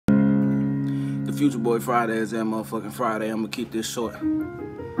The Future Boy Friday is that motherfucking Friday. I'm gonna keep this short.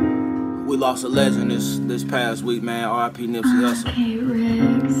 We lost a legend this past week, man. R.I.P. Nipsey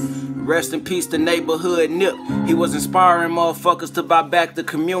Hussle. Rest in peace to neighborhood Nip. He was inspiring motherfuckers to buy back the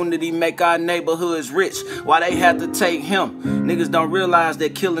community, make our neighborhoods rich. Why they had to take him? Niggas don't realize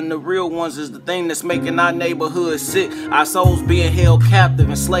that killing the real ones is the thing that's making our neighborhoods sick. Our souls being held captive,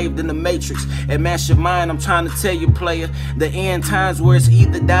 enslaved in the matrix. And match your mind, I'm trying to tell you, player. The end times where it's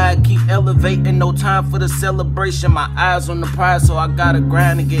either die or keep elevating. No time for the celebration. My eyes on the prize, so I gotta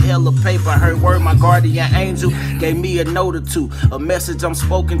grind and get hella paper. I heard word my guardian angel gave me a note or two. A message I'm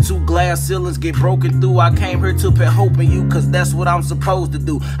spoken to. Glass ceilings get broken through. I came here to put hope in you, cause that's what I'm supposed to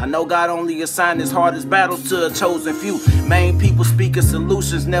do. I know God only assigned his hardest battles to a chosen few. Main people speaking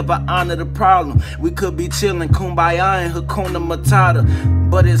solutions, never honor the problem. We could be chilling kumbaya and Hakuna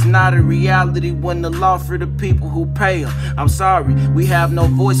Matata, but it's not a reality when the law for the people who pay them. I'm sorry, we have no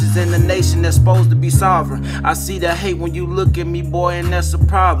voices in the nation that's supposed to be sovereign. I see the hate when you look at me, boy, and that's a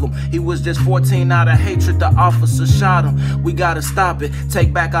problem. He was just 14 out of hatred, the officer shot him. We gotta stop it,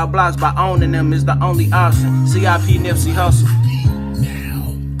 take back our blocks by owning them is the only option. R.I.P. Nipsey Hussle.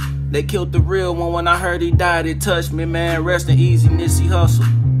 They killed the real one. When I heard he died, it touched me, man. Rest in easy, Nipsey Hussle.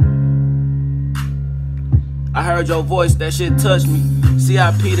 I heard your voice, that shit touched me.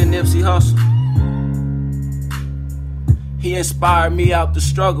 R.I.P. to Nipsey Hussle. He inspired me out the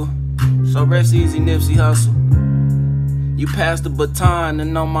struggle. So rest easy, Nipsey Hussle. You passed the baton,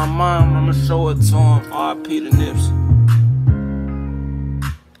 and on my mind, I'ma show it to him. R.I.P. to Nipsey.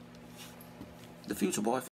 The Future Boy.